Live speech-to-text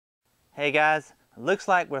Hey guys, looks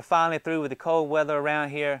like we're finally through with the cold weather around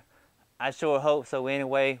here. I sure hope so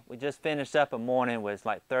anyway. We just finished up a morning where it's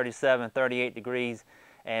like 37, 38 degrees.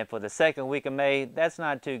 And for the second week of May, that's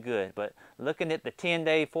not too good. But looking at the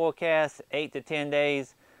 10-day forecast, 8 to 10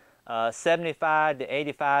 days, 75 to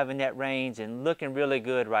 85 in that range and looking really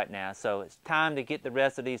good right now. So it's time to get the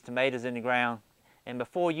rest of these tomatoes in the ground. And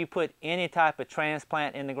before you put any type of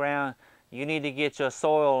transplant in the ground, you need to get your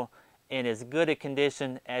soil in as good a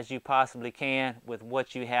condition as you possibly can with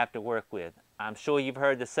what you have to work with. I'm sure you've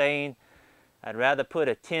heard the saying, I'd rather put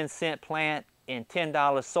a 10-cent plant in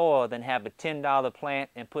 $10 soil than have a $10 plant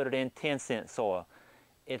and put it in 10-cent soil.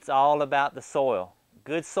 It's all about the soil.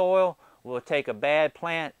 Good soil will take a bad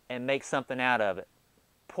plant and make something out of it.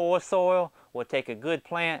 Poor soil will take a good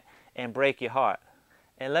plant and break your heart.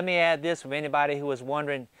 And let me add this for anybody who is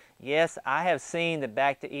wondering, yes, I have seen the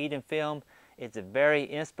Back to Eden film. It's a very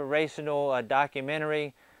inspirational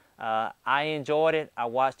documentary. I enjoyed it. I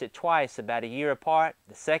watched it twice, about a year apart.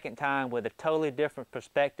 The second time with a totally different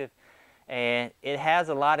perspective. And it has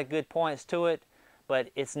a lot of good points to it,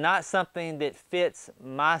 but it's not something that fits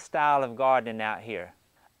my style of gardening out here.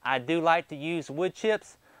 I do like to use wood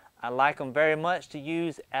chips. I like them very much to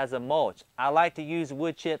use as a mulch. I like to use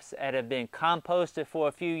wood chips that have been composted for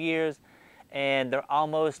a few years and they're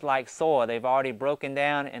almost like soil. They've already broken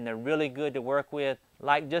down and they're really good to work with.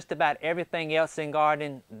 Like just about everything else in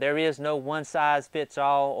gardening, there is no one size fits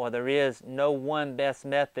all, or there is no one best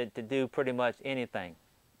method to do pretty much anything.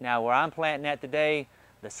 Now where I'm planting at today,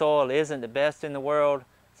 the soil isn't the best in the world.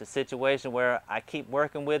 It's a situation where I keep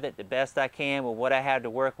working with it the best I can with what I have to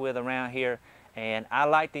work with around here. And I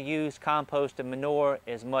like to use composted manure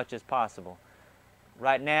as much as possible.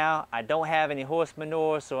 Right now, I don't have any horse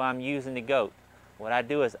manure, so I'm using the goat. What I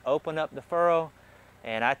do is open up the furrow,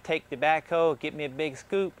 and I take the backhoe, get me a big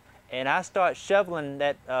scoop, and I start shoveling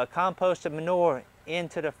that composted manure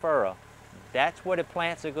into the furrow. That's where the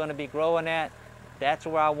plants are going to be growing at. That's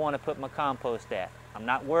where I want to put my compost at. I'm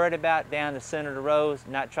not worried about down the center of the rows,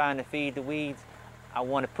 not trying to feed the weeds. I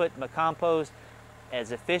want to put my compost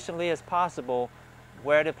as efficiently as possible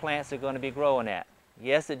where the plants are going to be growing at.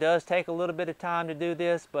 Yes, it does take a little bit of time to do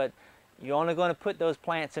this, but you're only going to put those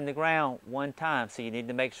plants in the ground one time, so you need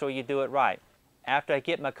to make sure you do it right. After I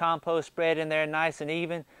get my compost spread in there nice and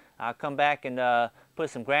even, I'll come back and put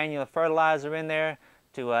some granular fertilizer in there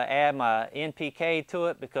to add my NPK to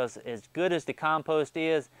it, because as good as the compost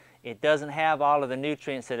is, it doesn't have all of the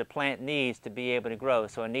nutrients that a plant needs to be able to grow.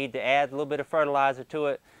 So I need to add a little bit of fertilizer to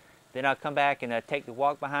it. Then I'll come back and take the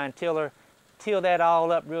walk-behind tiller, till that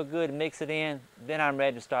all up real good and mix it in, then I'm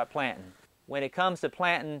ready to start planting. When it comes to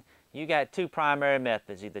planting, you got two primary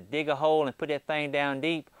methods. Either dig a hole and put that thing down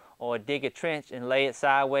deep, or dig a trench and lay it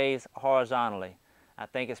sideways horizontally. I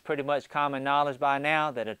think it's pretty much common knowledge by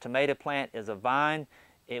now that a tomato plant is a vine.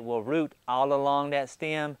 It will root all along that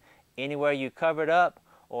stem. Anywhere you cover it up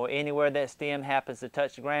or anywhere that stem happens to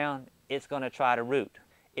touch the ground, it's going to try to root.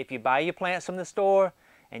 If you buy your plants from the store,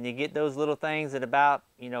 and you get those little things at about,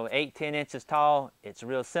 8, 10 inches tall, it's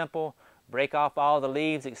real simple. Break off all the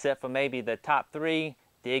leaves except for maybe the top 3,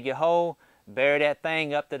 dig your hole, bury that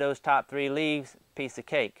thing up to those top 3 leaves, piece of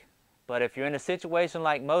cake. But if you're in a situation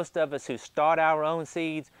like most of us who start our own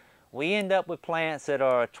seeds, we end up with plants that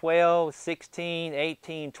are 12, 16,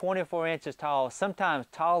 18, 24 inches tall, sometimes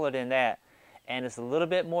taller than that, and it's a little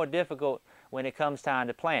bit more difficult when it comes time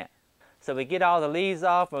to plant. So we get all the leaves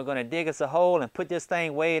off, we're going to dig us a hole and put this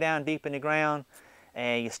thing way down deep in the ground.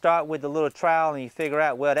 And you start with the little trowel and you figure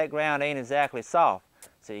out, well, that ground ain't exactly soft.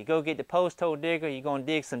 So you go get the post hole digger, you're going to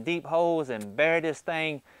dig some deep holes and bury this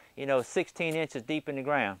thing, 16 inches deep in the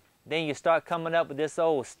ground. Then you start coming up with this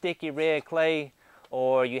old sticky red clay,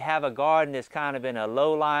 or you have a garden that's kind of in a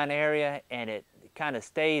low-lying area and it kind of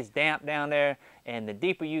stays damp down there, and the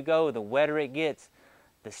deeper you go, the wetter it gets.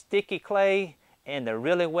 The sticky clay and the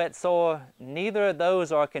really wet soil, neither of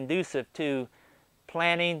those are conducive to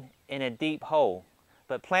planting in a deep hole.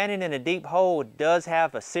 But planting in a deep hole does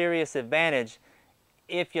have a serious advantage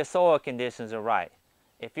if your soil conditions are right.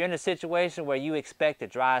 If you're in a situation where you expect a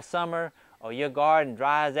dry summer or your garden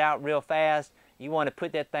dries out real fast, you want to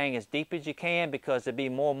put that thing as deep as you can, because there'll be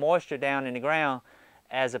more moisture down in the ground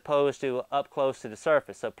as opposed to up close to the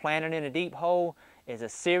surface. So planting in a deep hole is a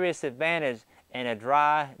serious advantage in a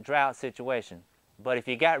dry, drought situation. But if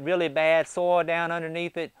you got really bad soil down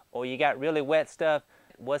underneath it, or you got really wet stuff,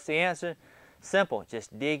 what's the answer? Simple.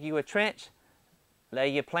 Just dig you a trench, lay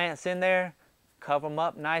your plants in there, cover them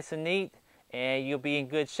up nice and neat, and you'll be in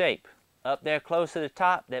good shape. Up there close to the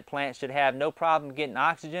top, that plant should have no problem getting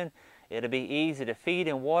oxygen. It'll be easy to feed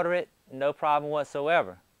and water it, no problem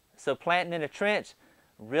whatsoever. So planting in a trench,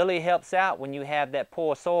 really helps out when you have that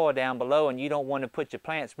poor soil down below and you don't want to put your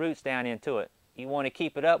plant's roots down into it. You want to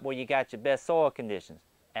keep it up where you got your best soil conditions.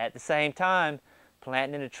 At the same time,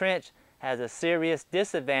 planting in a trench has a serious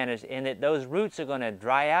disadvantage in that those roots are going to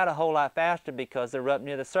dry out a whole lot faster because they're up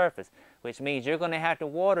near the surface, which means you're going to have to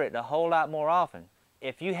water it a whole lot more often.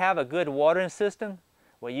 If you have a good watering system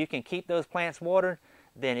where you can keep those plants watered,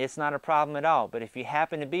 then it's not a problem at all. But if you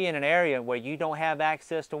happen to be in an area where you don't have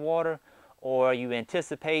access to water, or you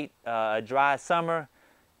anticipate a dry summer,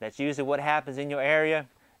 that's usually what happens in your area,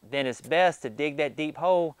 then it's best to dig that deep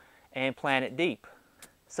hole and plant it deep.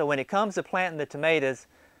 So when it comes to planting the tomatoes,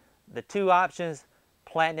 the two options,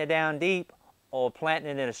 planting it down deep or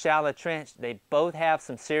planting it in a shallow trench, they both have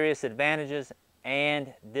some serious advantages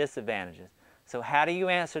and disadvantages. So how do you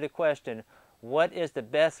answer the question, what is the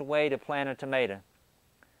best way to plant a tomato?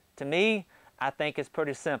 To me, I think it's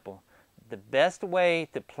pretty simple. The best way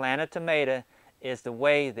to plant a tomato is the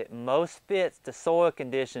way that most fits the soil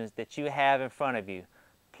conditions that you have in front of you.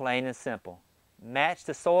 Plain and simple. Match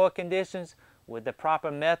the soil conditions with the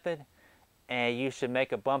proper method and you should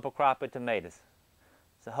make a bumper crop of tomatoes.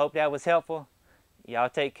 So hope that was helpful. Y'all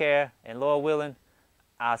take care, and Lord willing,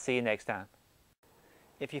 I'll see you next time.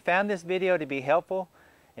 If you found this video to be helpful,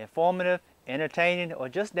 informative, entertaining, or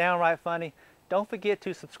just downright funny, don't forget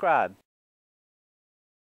to subscribe.